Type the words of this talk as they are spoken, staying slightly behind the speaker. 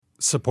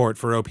Support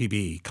for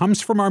OPB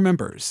comes from our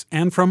members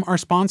and from our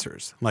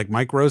sponsors, like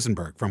Mike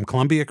Rosenberg from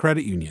Columbia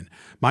Credit Union.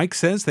 Mike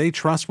says they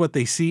trust what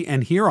they see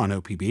and hear on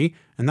OPB,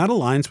 and that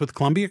aligns with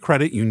Columbia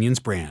Credit Union's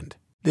brand.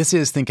 This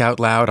is Think Out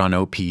Loud on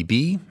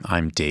OPB.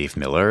 I'm Dave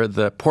Miller.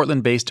 The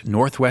Portland-based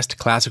Northwest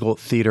Classical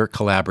Theater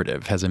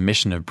Collaborative has a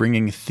mission of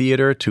bringing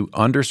theater to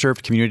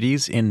underserved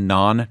communities in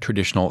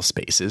non-traditional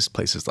spaces,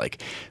 places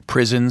like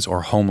prisons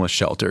or homeless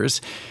shelters.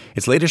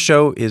 Its latest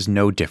show is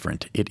no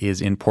different. It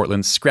is in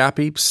Portland's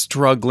scrappy,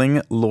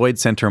 struggling Lloyd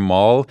Center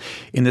Mall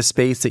in the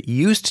space that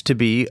used to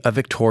be a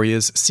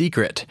Victoria's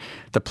Secret.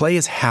 The play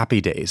is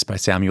Happy Days by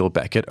Samuel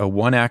Beckett, a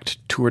one-act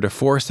tour de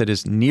force that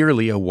is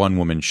nearly a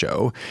one-woman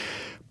show.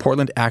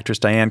 Portland actress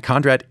Diane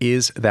Kondrat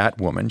is that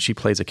woman. She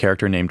plays a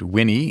character named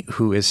Winnie,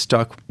 who is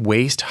stuck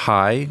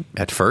waist-high,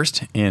 at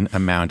first, in a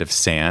mound of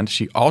sand.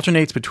 She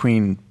alternates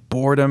between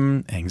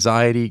boredom,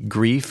 anxiety,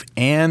 grief,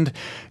 and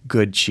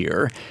good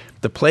cheer.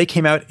 The play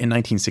came out in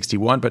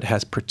 1961, but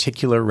has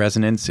particular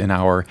resonance in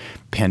our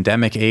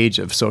pandemic age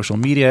of social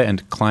media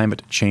and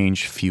climate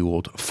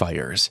change-fueled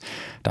fires.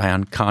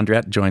 Diane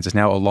Kondrat joins us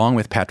now along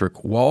with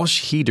Patrick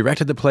Walsh. He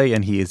directed the play,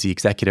 and he is the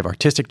executive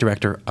artistic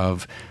director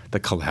of the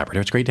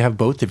Collaborative. It's great to have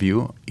both of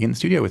you in the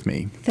studio with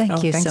me.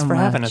 Thank you so much. Thanks for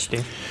having us,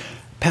 Steve.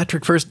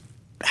 Patrick, first,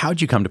 how'd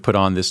you come to put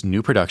on this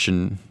new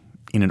production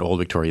in an old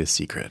Victoria's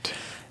Secret?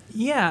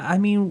 Yeah, I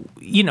mean,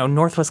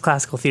 Northwest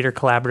Classical Theater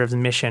Collaborative's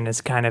mission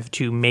is kind of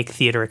to make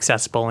theater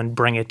accessible and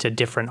bring it to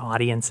different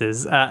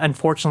audiences.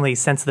 Unfortunately,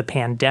 since the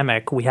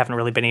pandemic, we haven't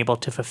really been able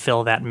to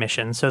fulfill that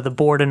mission. So the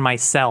board and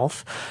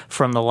myself,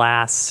 from the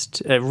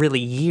last really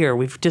year,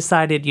 we've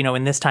decided,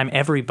 in this time,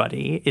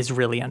 everybody is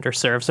really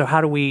underserved. So how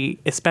do we,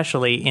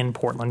 especially in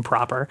Portland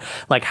proper,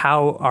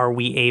 how are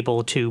we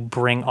able to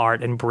bring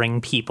art and bring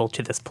people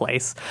to this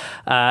place?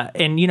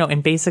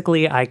 And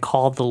basically I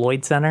called the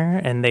Lloyd Center,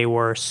 and they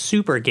were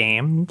super game,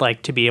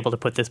 to be able to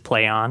put this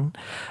play on.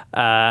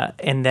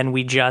 And then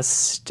we kind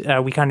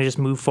of just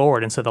move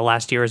forward. And so the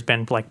last year has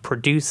been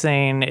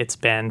producing, it's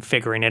been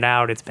figuring it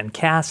out, it's been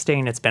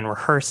casting, it's been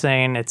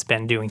rehearsing, it's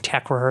been doing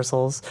tech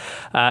rehearsals.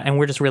 And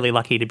we're just really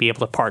lucky to be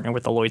able to partner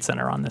with the Lloyd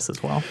Center on this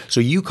as well.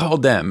 So you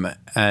called them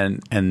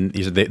and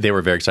you said they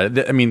were very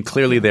excited. I mean,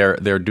 clearly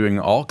they're doing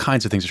all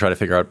kinds of things to try to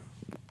figure out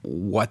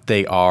what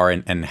they are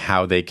and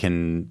how they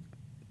can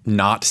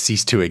not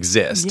cease to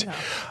exist.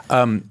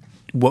 Yeah.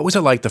 What was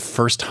it like the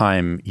first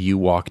time you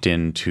walked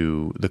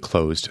into the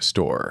closed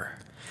store?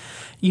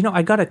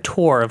 I got a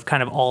tour of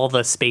kind of all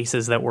the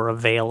spaces that were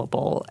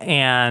available.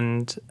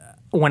 And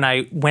when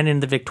I went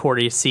into the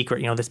Victoria's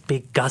Secret, this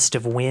big gust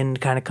of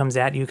wind kind of comes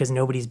at you because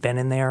nobody's been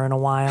in there in a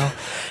while.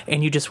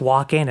 And you just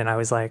walk in, and I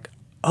was like,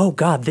 oh,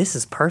 God, this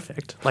is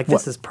perfect.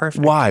 This is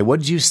perfect. Why? What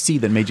did you see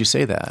that made you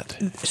say that?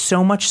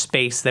 So much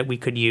space that we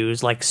could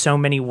use, so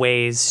many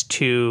ways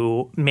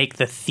to make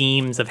the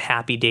themes of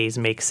Happy Days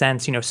make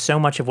sense. So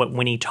much of what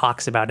Winnie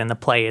talks about in the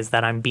play is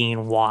that I'm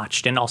being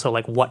watched, and also,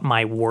 what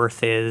my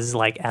worth is,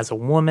 as a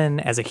woman,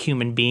 as a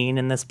human being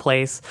in this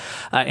place.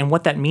 And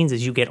what that means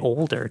is you get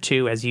older,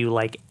 too, as you,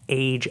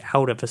 age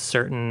out of a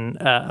certain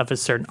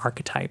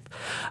archetype.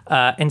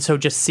 And so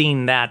just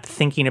seeing that,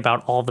 thinking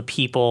about all the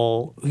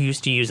people who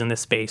used to use in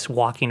this space,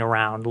 walking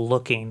around,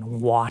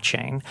 looking,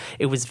 watching,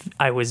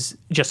 I was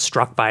just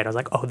struck by it. I was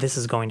like, oh, this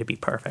is going to be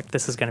perfect.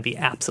 This is going to be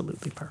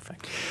absolutely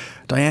perfect.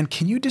 Diane,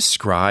 can you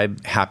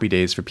describe Happy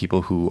Days for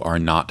people who are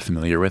not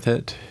familiar with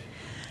it?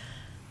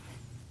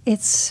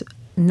 It's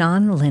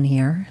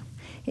nonlinear.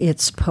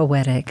 It's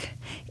poetic.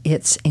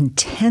 It's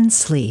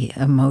intensely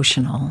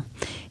emotional.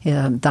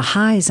 The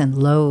highs and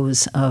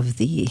lows of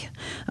the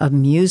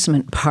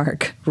amusement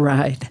park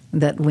ride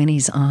that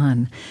Winnie's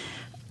on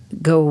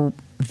go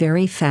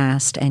very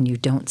fast, and you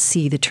don't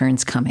see the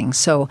turns coming.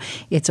 So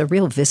it's a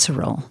real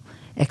visceral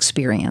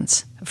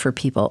experience for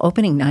people.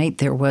 Opening night,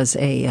 there was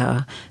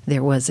a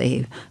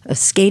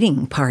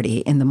skating party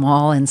in the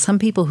mall, and some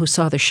people who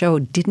saw the show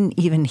didn't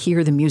even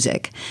hear the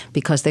music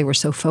because they were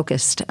so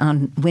focused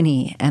on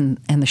Winnie and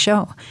the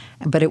show.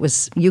 But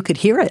you could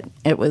hear it.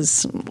 It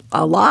was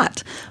a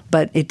lot,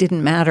 but it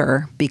didn't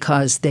matter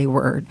because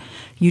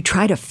you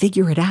try to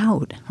figure it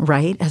out,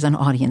 right, as an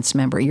audience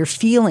member. You're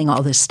feeling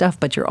all this stuff,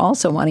 but you're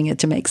also wanting it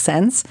to make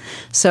sense.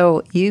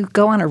 So you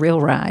go on a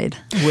real ride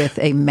with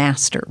a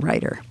master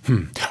writer.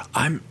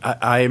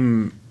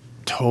 I'm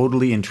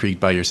totally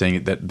intrigued by your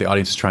saying that the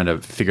audience is trying to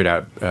figure it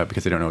out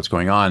because they don't know what's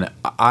going on.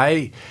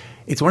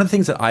 It's one of the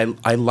things that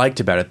I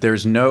liked about it.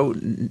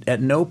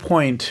 At no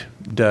point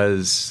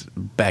does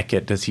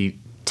he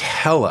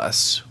tell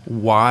us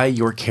why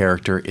your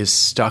character is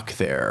stuck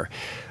there.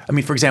 I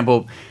mean, for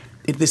example,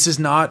 this is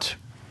not.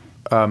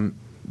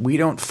 We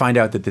don't find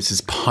out that this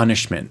is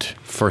punishment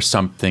for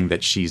something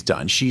that she's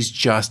done. She's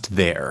just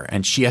there,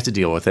 and she has to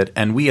deal with it,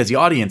 and we as the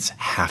audience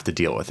have to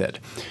deal with it.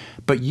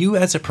 But you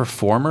as a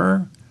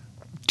performer,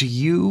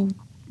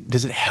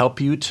 does it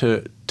help you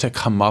to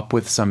come up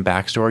with some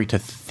backstory, to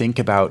think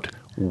about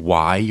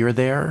why you're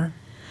there?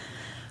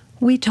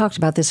 We talked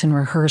about this in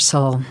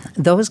rehearsal.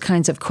 Those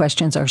kinds of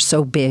questions are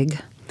so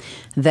big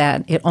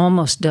that it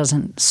almost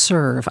doesn't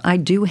serve. I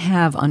do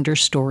have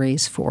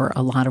understories for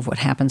a lot of what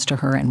happens to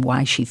her and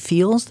why she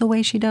feels the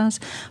way she does.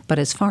 But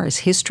as far as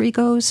history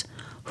goes,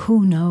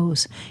 who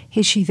knows?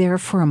 Is she there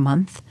for a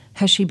month?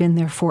 Has she been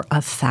there for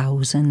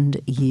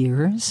 1,000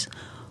 years?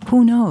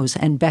 Who knows?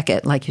 And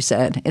Beckett, like you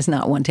said, is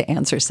not one to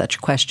answer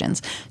such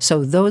questions.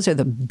 So those are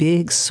the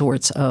big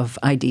sorts of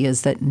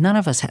ideas that none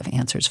of us have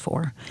answers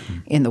for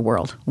in the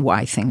world,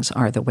 why things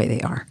are the way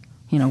they are.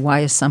 You know, why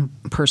is some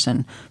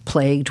person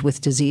plagued with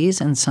disease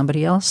and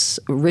somebody else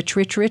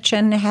rich,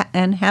 and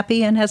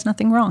happy and has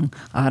nothing wrong?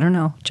 I don't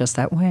know, just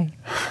that way.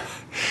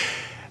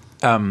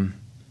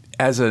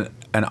 As an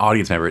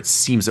audience member, it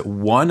seems that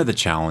one of the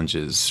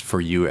challenges for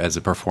you as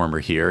a performer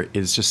here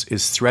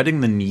is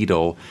threading the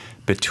needle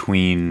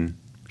between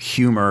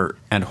humor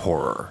and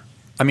horror.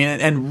 I mean,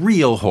 and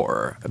real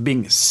horror,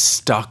 being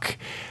stuck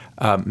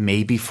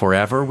maybe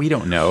forever. We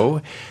don't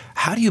know.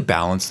 How do you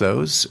balance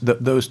those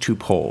two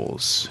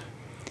poles?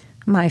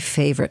 My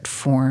favorite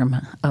form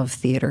of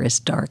theater is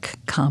dark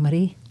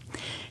comedy.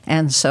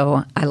 And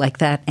so I like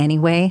that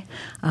anyway,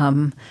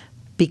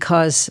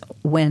 because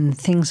when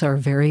things are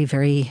very,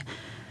 very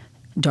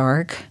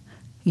dark,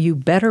 you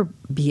better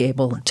be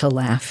able to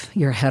laugh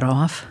your head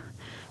off,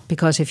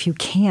 because if you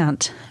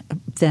can't,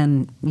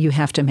 then you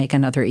have to make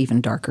another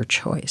even darker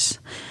choice.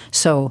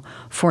 So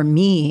for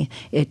me,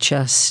 it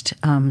just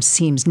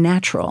seems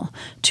natural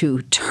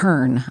to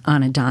turn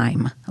on a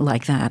dime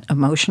like that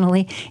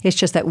emotionally. It's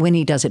just that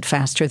Winnie does it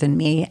faster than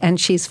me, and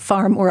she's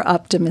far more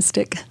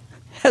optimistic,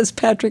 as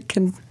Patrick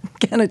can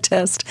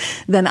attest,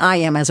 than I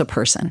am as a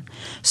person.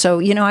 So,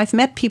 you know, I've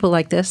met people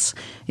like this,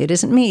 it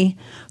isn't me,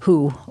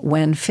 who,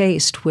 when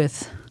faced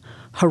with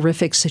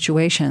horrific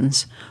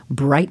situations,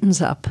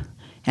 brightens up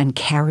and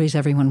carries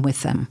everyone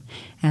with them.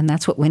 And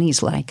that's what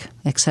Winnie's like,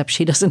 except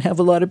she doesn't have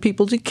a lot of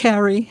people to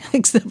carry,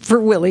 except for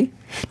Willie.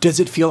 Does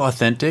it feel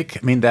authentic?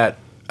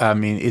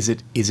 Is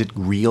it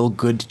real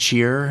good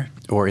cheer,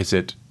 or is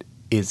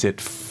it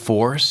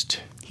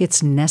forced?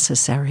 It's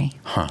necessary.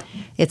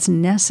 It's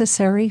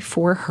necessary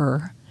for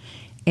her.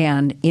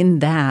 And in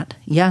that,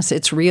 yes,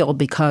 it's real,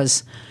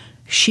 because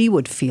she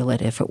would feel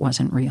it if it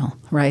wasn't real,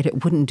 right?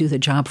 It wouldn't do the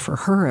job for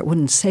her. It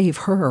wouldn't save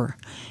her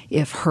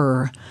if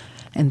her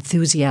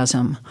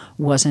enthusiasm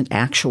wasn't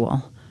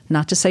actual.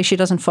 Not to say she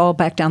doesn't fall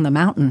back down the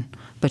mountain,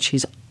 but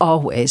she's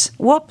always,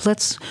 whoop,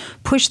 let's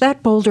push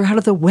that boulder out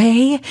of the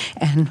way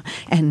and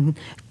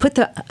put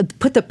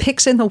the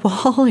picks in the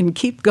wall and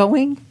keep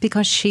going,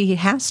 because she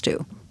has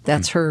to.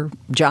 That's her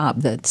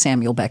job that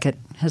Samuel Beckett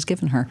has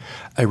given her.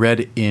 I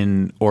read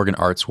in Oregon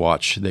Arts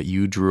Watch that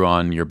you drew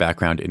on your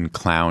background in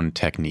clown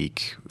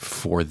technique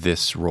for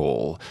this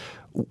role.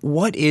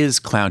 What is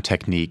clown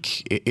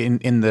technique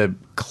in the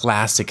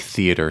classic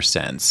theater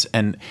sense,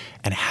 and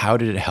how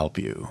did it help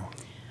you?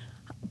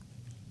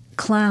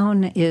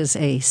 Clown is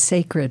a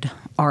sacred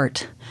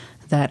art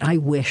that I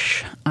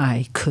wish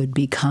I could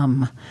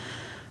become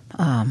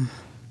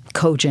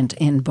cogent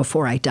in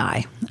before I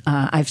die.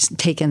 I've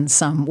taken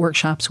some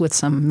workshops with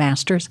some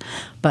masters,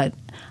 but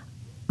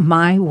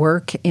my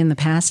work in the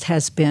past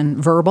has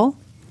been verbal.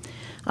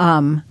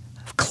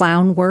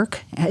 Clown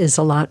work is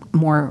a lot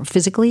more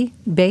physically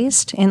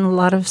based in a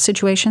lot of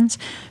situations.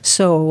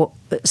 So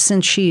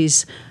since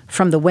she's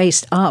from the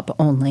waist up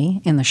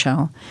only in the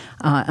show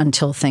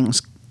until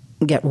things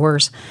get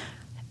worse,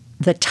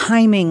 the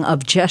timing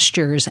of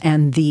gestures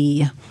and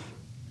the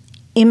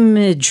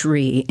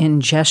imagery in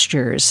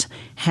gestures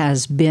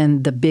has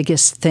been the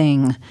biggest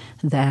thing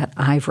that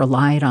I've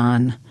relied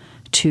on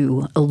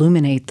to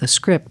illuminate the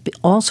script,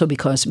 also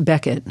because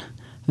Beckett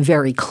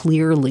very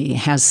clearly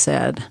has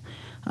said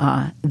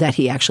that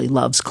he actually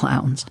loves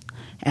clowns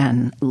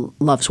and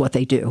loves what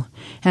they do.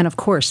 And of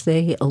course,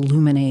 they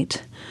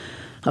illuminate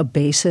a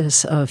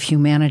basis of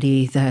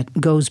humanity that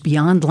goes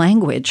beyond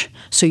language.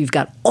 So you've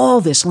got all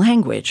this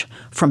language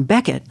from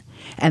Beckett,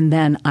 and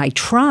then I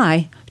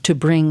try to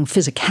bring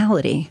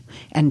physicality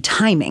and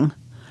timing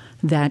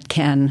that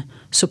can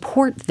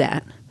support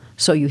that,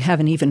 so you have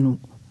an even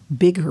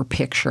bigger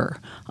picture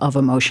of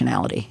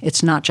emotionality.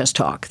 It's not just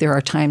talk. There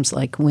are times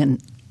like when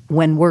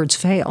words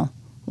fail,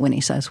 when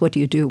he says, what do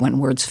you do when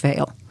words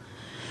fail?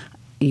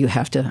 You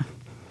have to,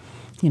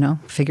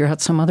 figure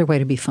out some other way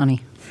to be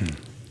funny.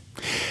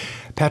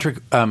 Patrick,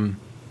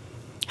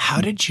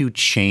 how did you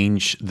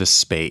change the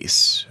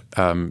space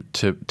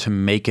to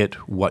make it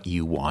what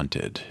you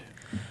wanted?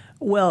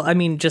 Well,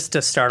 just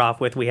to start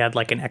off with, we had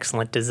like an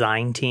excellent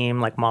design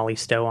team, like Molly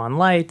Stowe on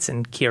lights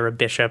and Kira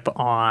Bishop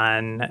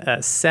on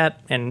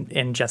set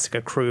and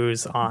Jessica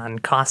Cruz on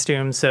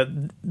costumes. So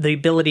the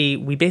ability,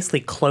 we basically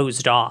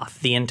closed off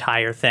the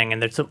entire thing,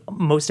 and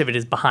most of it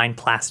is behind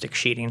plastic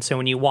sheeting. So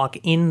when you walk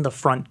in the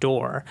front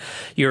door,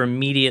 you're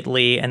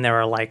immediately, and there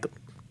are like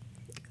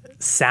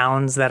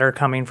sounds that are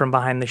coming from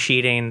behind the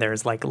sheeting.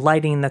 There's like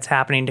lighting that's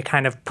happening to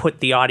kind of put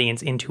the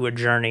audience into a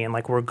journey. And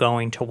like, we're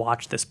going to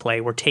watch this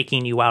play. We're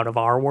taking you out of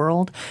our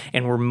world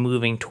and we're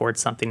moving towards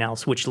something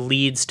else, which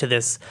leads to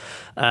this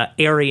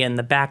area in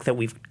the back that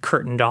we've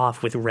curtained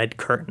off with red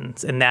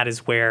curtains. And that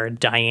is where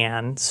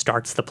Diane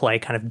starts the play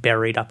kind of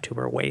buried up to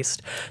her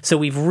waist. So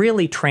we've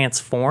really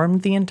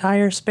transformed the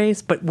entire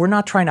space, but we're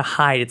not trying to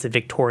hide it's a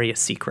Victoria's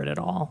Secret at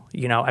all.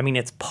 You know, I mean,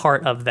 it's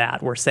part of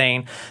that. We're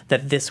saying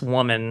that this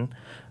woman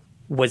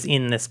was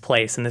in this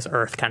place and this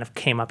earth kind of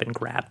came up and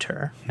grabbed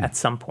her at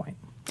some point.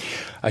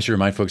 I should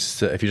remind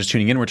folks, if you're just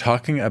tuning in, we're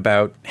talking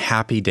about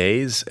Happy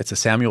Days. It's a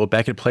Samuel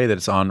Beckett play that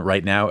is on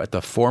right now at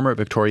the former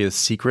Victoria's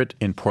Secret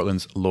in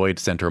Portland's Lloyd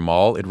Center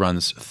Mall. It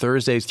runs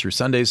Thursdays through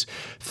Sundays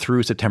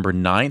through September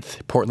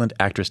 9th. Portland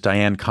actress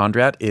Diane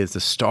Kondrat is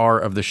the star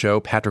of the show.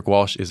 Patrick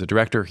Walsh is the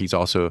director. He's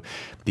also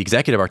the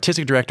executive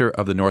artistic director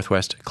of the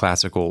Northwest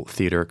Classical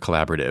Theater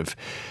Collaborative.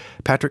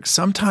 Patrick,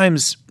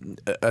 sometimes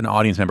an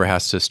audience member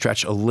has to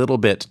stretch a little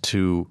bit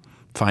to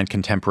find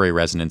contemporary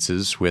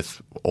resonances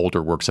with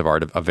older works of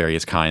art of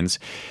various kinds.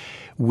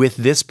 With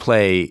this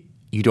play,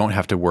 you don't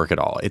have to work at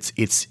all.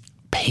 It's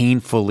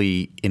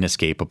painfully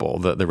inescapable,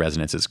 the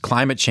resonances.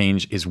 Climate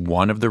change is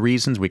one of the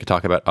reasons. We could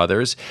talk about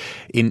others.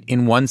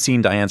 In one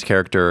scene, Diane's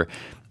character,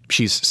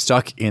 she's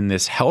stuck in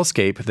this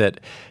hellscape that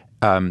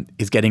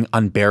is getting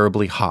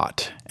unbearably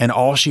hot. And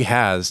all she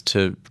has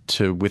to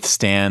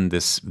withstand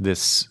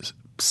this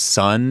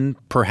sun,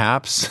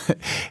 perhaps,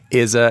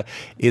 is a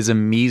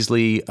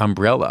measly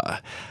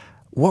umbrella.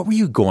 What were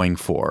you going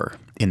for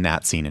in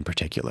that scene in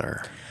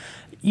particular?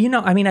 You know,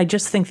 I mean, I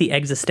just think the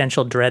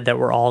existential dread that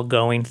we're all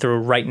going through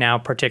right now,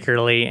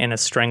 particularly in a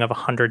string of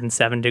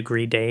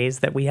 107-degree days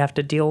that we have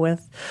to deal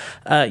with,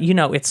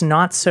 it's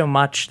not so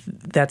much,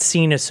 that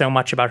scene is so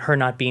much about her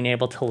not being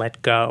able to let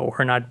go,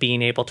 her not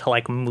being able to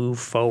like move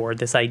forward,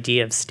 this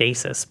idea of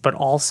stasis, but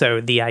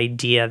also the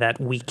idea that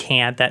we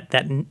can't,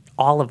 that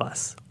all of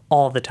us,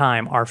 all the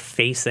time, are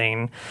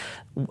facing,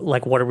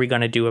 like, what are we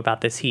going to do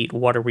about this heat?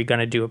 What are we going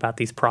to do about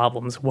these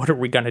problems? What are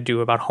we going to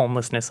do about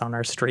homelessness on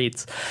our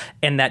streets?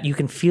 And that you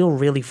can feel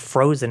really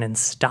frozen and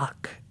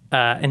stuck.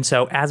 And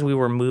so as we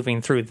were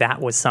moving through,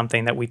 that was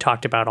something that we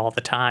talked about all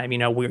the time. You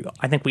know,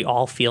 I think we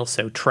all feel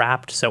so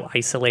trapped, so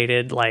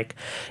isolated, like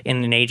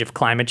in an age of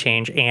climate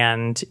change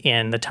and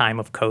in the time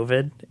of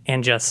COVID.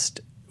 And just,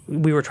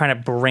 we were trying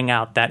to bring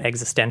out that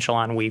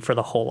existential ennui for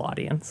the whole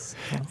audience.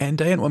 And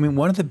Diane, I mean,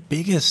 one of the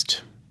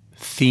biggest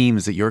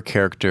themes that your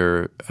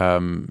character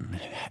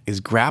is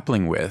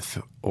grappling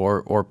with,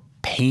 or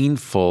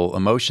painful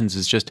emotions,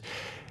 is just,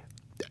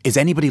 is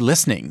anybody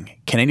listening?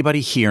 Can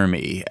anybody hear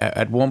me?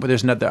 At one point,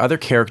 the other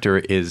character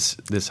is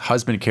this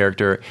husband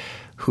character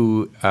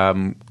who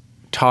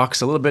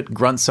talks a little bit,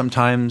 grunts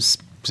sometimes,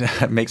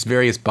 makes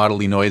various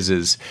bodily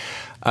noises.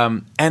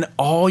 And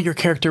all your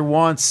character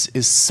wants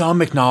is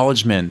some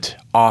acknowledgement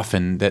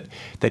often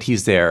that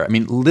he's there. I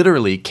mean,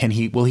 literally,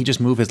 will he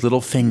just move his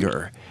little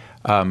finger?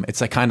 It's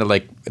like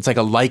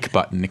a like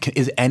button.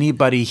 Is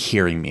anybody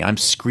hearing me? I'm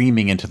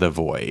screaming into the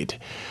void.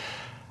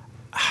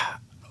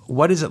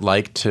 What is it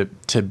like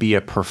to be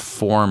a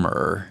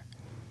performer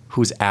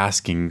who's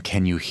asking,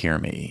 can you hear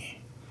me?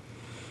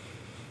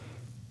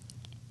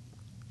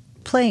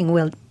 Playing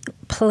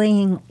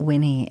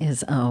Winnie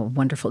is a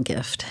wonderful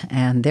gift.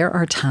 And there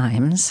are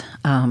times,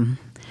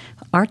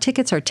 our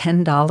tickets are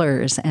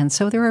 $10, and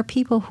so there are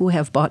people who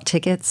have bought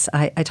tickets.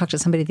 I talked to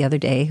somebody the other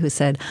day who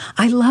said,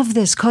 I love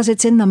this because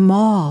it's in the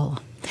mall.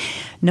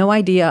 No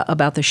idea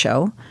about the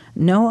show.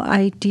 No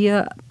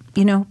idea,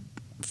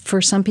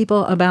 for some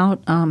people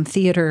about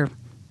theater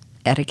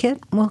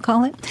etiquette, we'll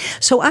call it.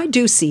 So I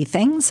do see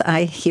things.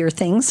 I hear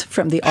things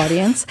from the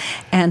audience,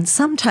 and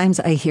sometimes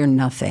I hear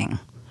nothing.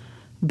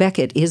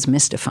 Beckett is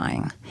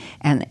mystifying.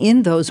 And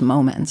in those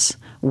moments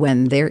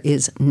when there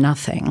is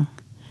nothing,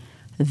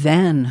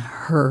 then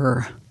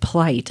her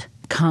plight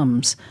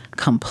comes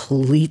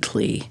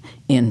completely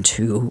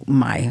into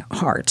my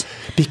heart.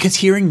 Because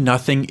hearing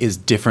nothing is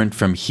different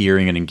from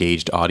hearing an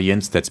engaged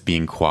audience that's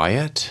being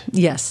quiet?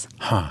 Yes.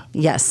 Huh.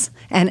 Yes.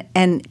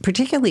 And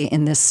particularly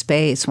in this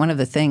space, one of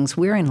the things,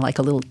 we're in like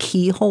a little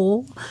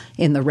keyhole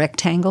in the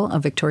rectangle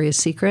of Victoria's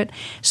Secret.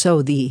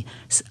 So the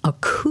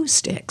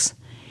acoustics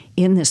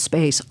in this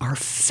space are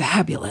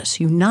fabulous.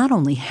 You not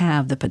only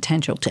have the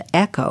potential to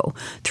echo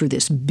through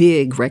this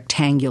big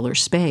rectangular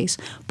space,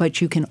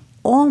 but you can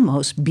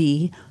almost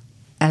be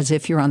as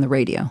if you're on the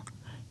radio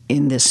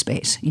in this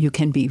space. You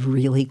can be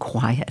really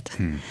quiet.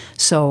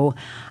 So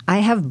I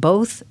have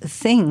both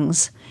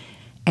things,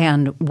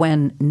 and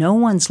when no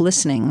one's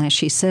listening, as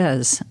she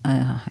says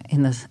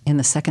in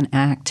the second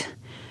act,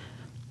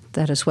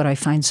 that is what I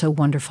find so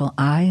wonderful,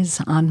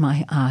 eyes on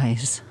my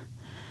eyes.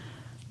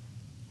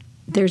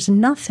 There's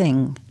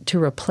nothing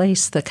to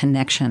replace the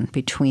connection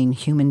between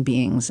human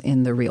beings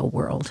in the real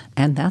world.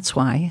 And that's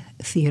why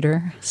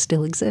theater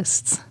still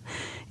exists,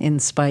 in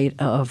spite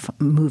of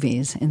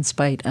movies, in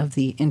spite of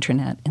the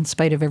internet, in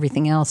spite of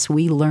everything else.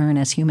 We learn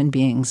as human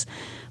beings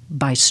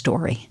by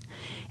story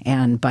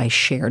and by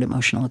shared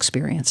emotional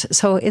experience.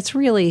 So it's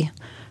really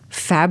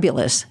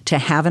fabulous to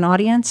have an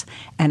audience,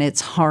 and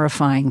it's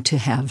horrifying to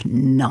have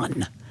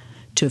none,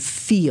 to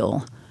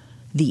feel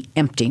the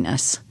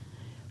emptiness,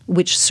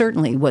 which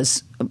certainly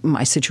was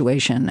my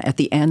situation at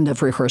the end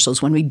of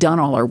rehearsals when we'd done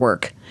all our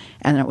work.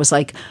 And it was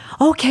like,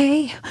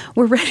 okay,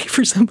 we're ready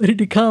for somebody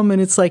to come.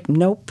 And it's like,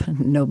 nope,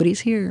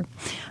 nobody's here.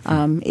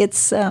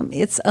 It's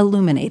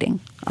illuminating,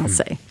 I'll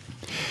say.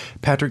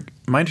 Patrick,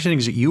 my understanding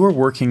is that you were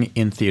working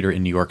in theater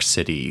in New York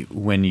City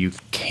when you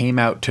came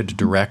out to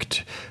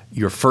direct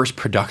your first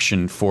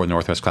production for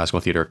Northwest Classical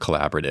Theater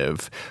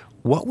Collaborative.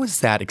 What was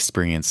that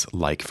experience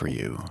like for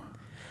you?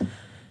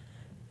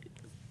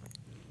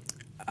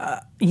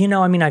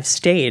 I've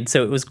stayed,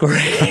 so it was great.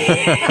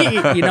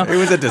 It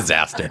was a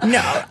disaster.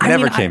 No,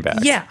 never came back.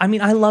 Yeah, I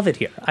love it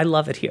here. I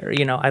love it here.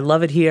 I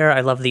love it here.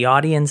 I love the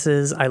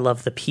audiences. I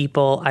love the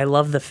people. I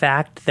love the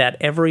fact that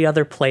every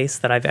other place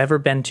that I've ever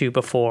been to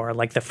before,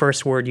 like the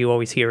first word you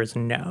always hear is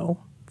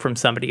no from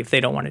somebody if they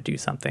don't want to do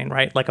something,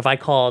 right? Like if I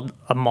called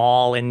a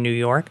mall in New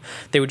York,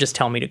 they would just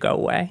tell me to go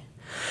away.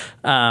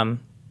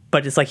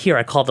 But it's like here,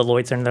 I called the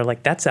Lloyds and they're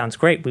like, that sounds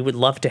great. We would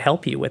love to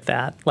help you with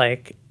that.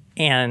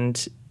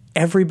 And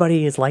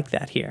everybody is like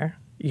that here.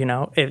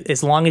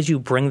 As long as you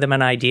bring them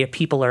an idea,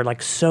 people are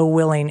like so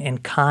willing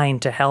and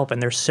kind to help,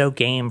 and they're so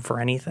game for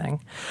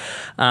anything.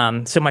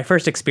 So my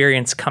first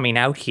experience coming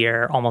out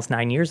here almost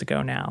 9 years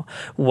ago now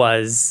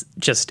was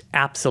just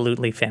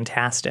absolutely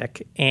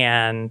fantastic.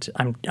 And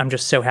I'm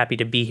just so happy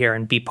to be here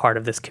and be part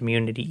of this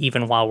community,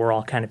 even while we're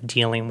all kind of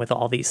dealing with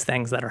all these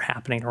things that are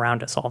happening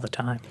around us all the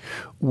time.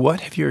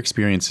 What have your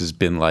experiences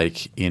been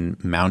like in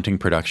mounting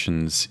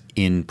productions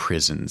in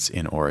prisons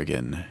in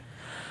Oregon?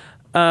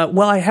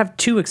 Well, I have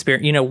two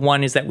experiences.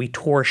 One is that we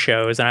tour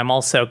shows, and I'm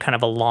also kind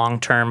of a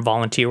long-term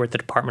volunteer with the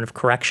Department of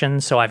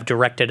Corrections. So I've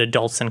directed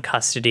adults in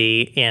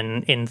custody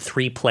in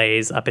 3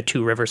 plays up at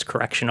Two Rivers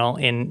Correctional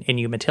in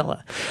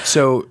Umatilla.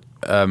 So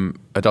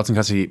adults in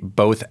custody,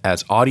 both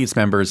as audience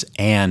members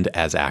and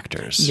as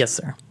actors? Yes,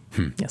 sir.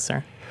 Yes,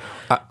 sir.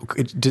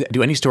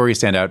 Do any stories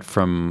stand out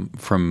from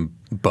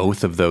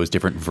both of those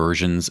different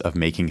versions of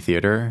making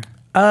theater?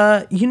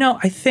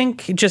 I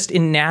think just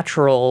in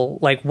natural,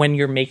 like when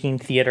you're making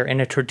theater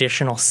in a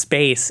traditional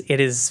space,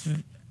 it is,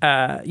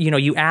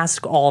 you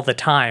ask all the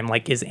time,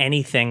 like, is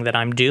anything that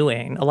I'm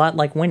doing, a lot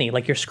like Winnie,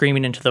 like you're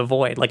screaming into the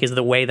void, like is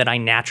the way that I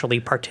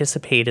naturally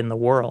participate in the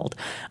world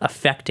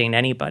affecting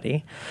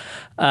anybody?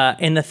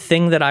 And the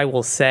thing that I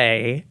will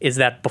say is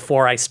that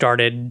before I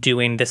started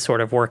doing this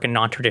sort of work in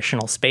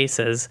non-traditional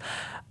spaces,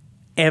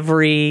 I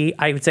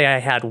would say I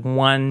had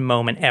one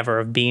moment ever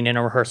of being in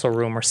a rehearsal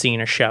room or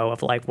seeing a show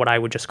of like what I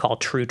would just call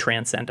true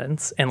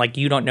transcendence. And like,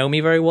 you don't know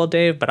me very well,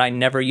 Dave, but I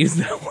never use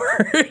that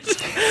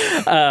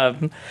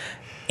word.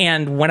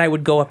 And when I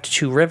would go up to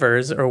Two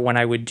Rivers or when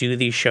I would do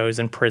these shows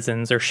in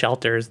prisons or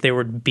shelters, there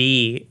would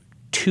be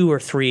 2 or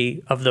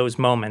 3 of those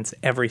moments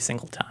every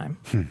single time,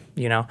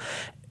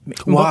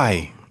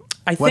 Why?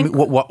 I think,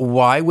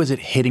 why was it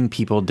hitting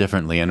people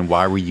differently, and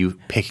why were you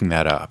picking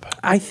that up?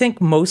 I think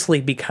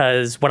mostly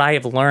because what I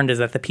have learned is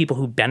that the people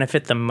who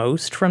benefit the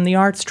most from the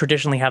arts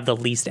traditionally have the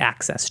least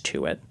access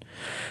to it.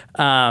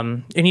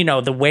 And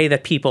the way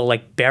that people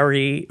like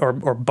bury or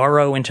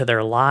burrow into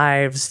their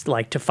lives,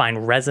 like to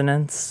find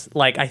resonance.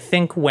 Like I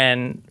think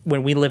when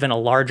we live in a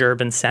large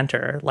urban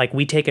center, like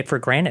we take it for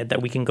granted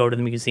that we can go to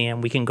the museum,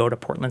 we can go to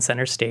Portland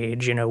Center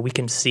Stage, we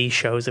can see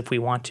shows if we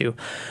want to.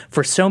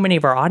 For so many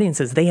of our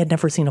audiences, they had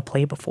never seen a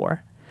play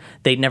before.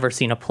 They'd never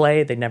seen a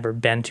play. They'd never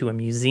been to a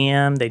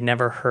museum. They'd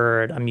never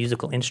heard a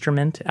musical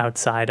instrument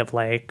outside of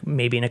like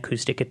maybe an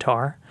acoustic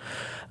guitar.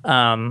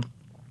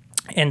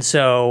 And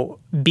so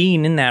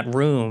being in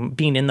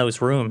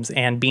those rooms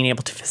and being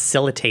able to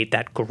facilitate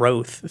that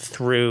growth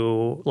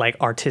through like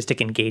artistic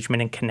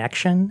engagement and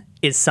connection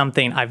is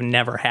something I've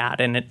never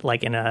had in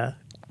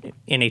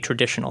a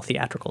traditional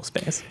theatrical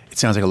space. It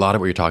sounds like a lot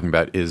of what you're talking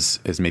about is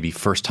maybe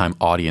first-time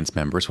audience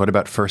members. What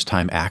about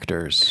first-time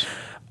actors?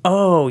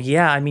 Oh,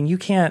 yeah.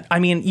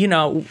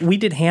 We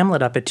did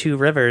Hamlet up at Two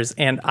Rivers,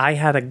 and I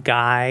had a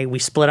guy, we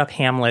split up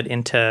Hamlet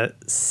into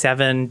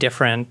 7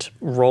 different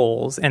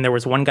roles, and there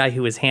was one guy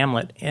who was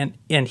Hamlet, and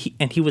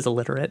he was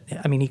illiterate.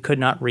 He could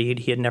not read.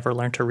 He had never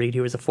learned to read.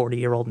 He was a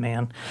 40-year-old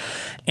man.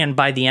 And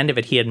by the end of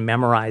it, he had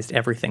memorized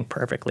everything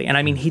perfectly.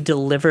 And he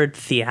delivered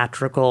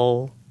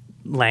theatrical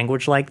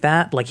language like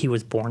that, like he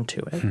was born to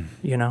it,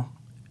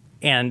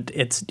 And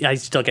I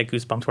still get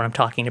goosebumps when I'm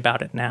talking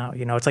about it now.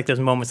 It's like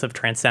those moments of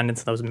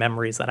transcendence, those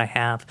memories that I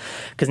have.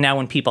 Because now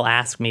when people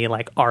ask me,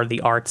 like, are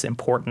the arts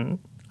important?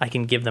 I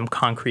can give them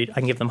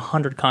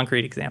 100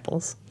 concrete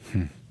examples.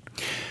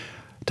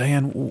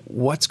 Diane,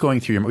 what's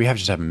going through we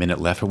just have a minute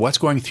left, but what's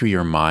going through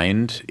your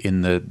mind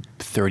in the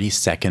 30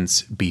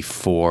 seconds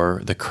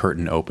before the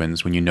curtain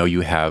opens when you know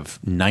you have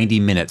 90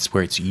 minutes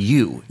where it's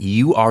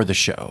you are the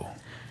show?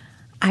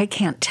 I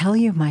can't tell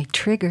you my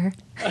trigger.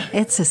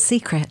 It's a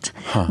secret.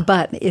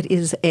 But it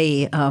is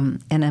an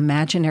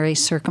imaginary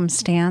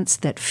circumstance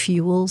that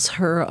fuels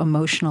her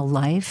emotional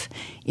life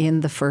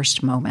in the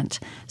first moment.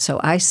 So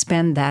I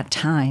spend that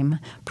time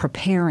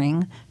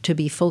preparing to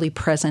be fully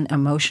present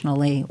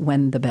emotionally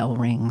when the bell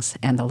rings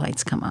and the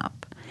lights come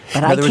up.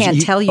 But I can't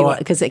tell you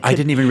because I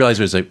didn't even realize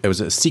it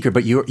was a secret.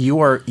 But you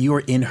are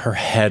in her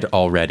head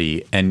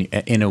already, and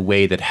in a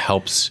way that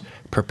helps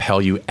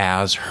propel you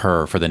as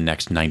her for the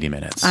next 90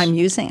 minutes.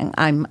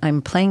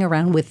 I'm playing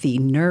around with the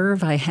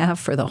nerve I have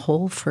for the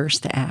whole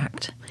first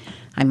act.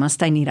 I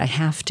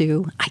have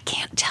to. I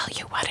can't tell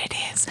you what it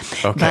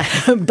is.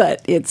 Okay.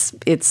 But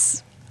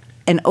it's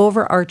an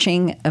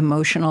overarching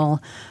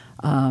emotional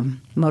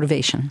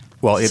motivation.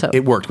 Well,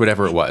 it worked,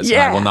 whatever it was.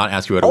 Yeah. I will not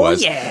ask you what it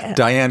was. Yeah.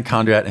 Diane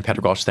Kondrat and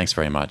Patrick Walsh, thanks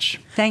very much.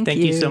 Thank you.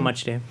 Thank you so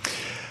much, Dave.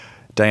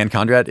 Diane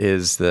Kondrat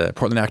is the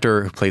Portland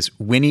actor who plays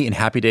Winnie in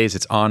Happy Days.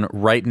 It's on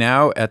right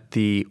now at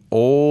the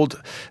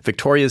old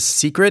Victoria's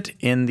Secret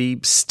in the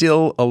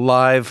still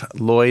alive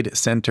Lloyd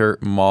Center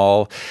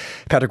Mall.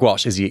 Patrick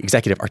Walsh is the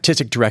executive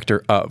artistic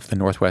director of the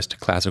Northwest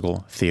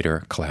Classical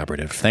Theater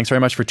Collaborative. Thanks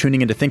very much for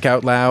tuning in to Think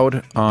Out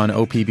Loud on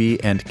OPB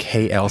and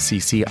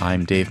KLCC.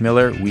 I'm Dave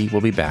Miller. We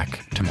will be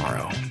back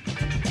tomorrow.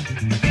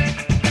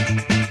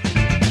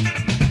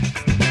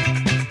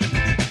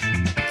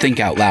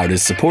 Think Out Loud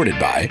is supported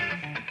by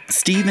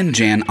Steve and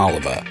Jan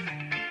Oliva,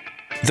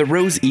 the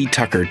Rose E.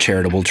 Tucker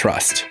Charitable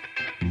Trust,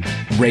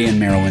 Ray and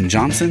Marilyn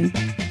Johnson,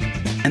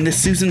 and the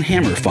Susan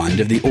Hammer Fund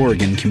of the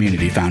Oregon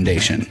Community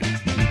Foundation.